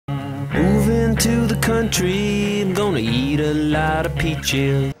moving to the country. I'm gonna eat a lot of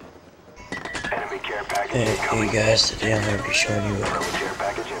peaches. Hey guys, today I'm going to be showing you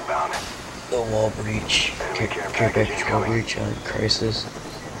the wall breach, care package wall breach on Crysis.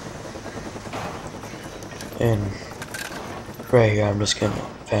 And right here I'm just going to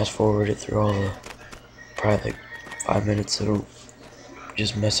fast forward it through all the, probably like 5 minutes of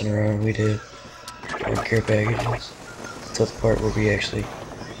just messing around we did on care packages. To the part where we actually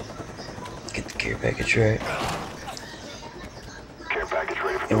get the care package right.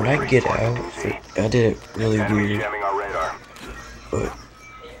 And when I get out, I did it really weird, but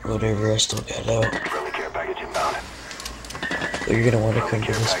whatever, I still got out. But you're gonna want to come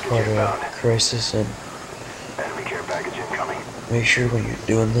to this part of Crysis and make sure when you're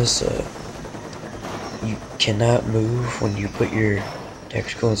doing this, you cannot move when you put your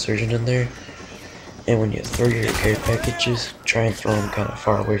tactical insertion in there. And when you throw your care packages, try and throw them kind of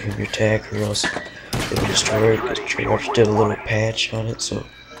far away from your tac, or else it will destroy it. Because Treyarch did a little patch on it, so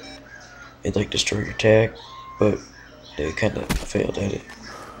it'd like destroy your tac, but they kind of failed at it.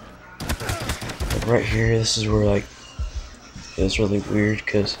 And right here, this is where like it's really weird,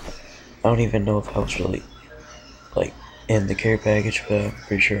 because I don't even know if I was really like in the care package, but I'm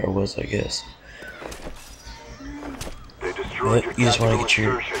pretty sure I was, I guess. But you just want to get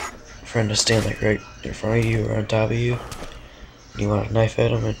your friend to stand like right in front of you or on top of you, and you want to knife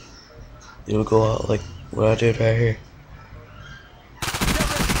at him, and it'll go out like what I did right here.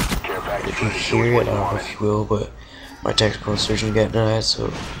 If you hear it, I don't know if you will, but my tactical insertion got denied, so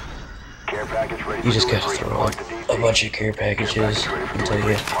you just gotta throw like a bunch of care packages until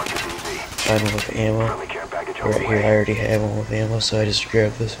you find one with ammo. Right here, I already have one with ammo, so I just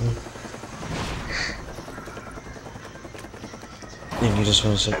grabbed this one. And you just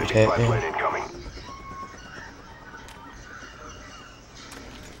want to set your tac down.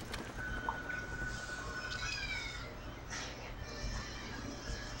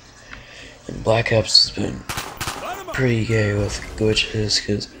 And Black Ops has been pretty gay with glitches,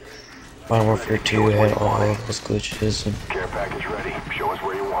 because Modern Warfare 2 had all of those glitches, and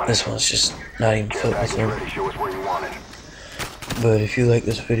this one's just not even fit with them. But if you like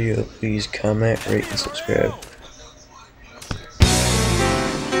this video, please comment, rate, and subscribe.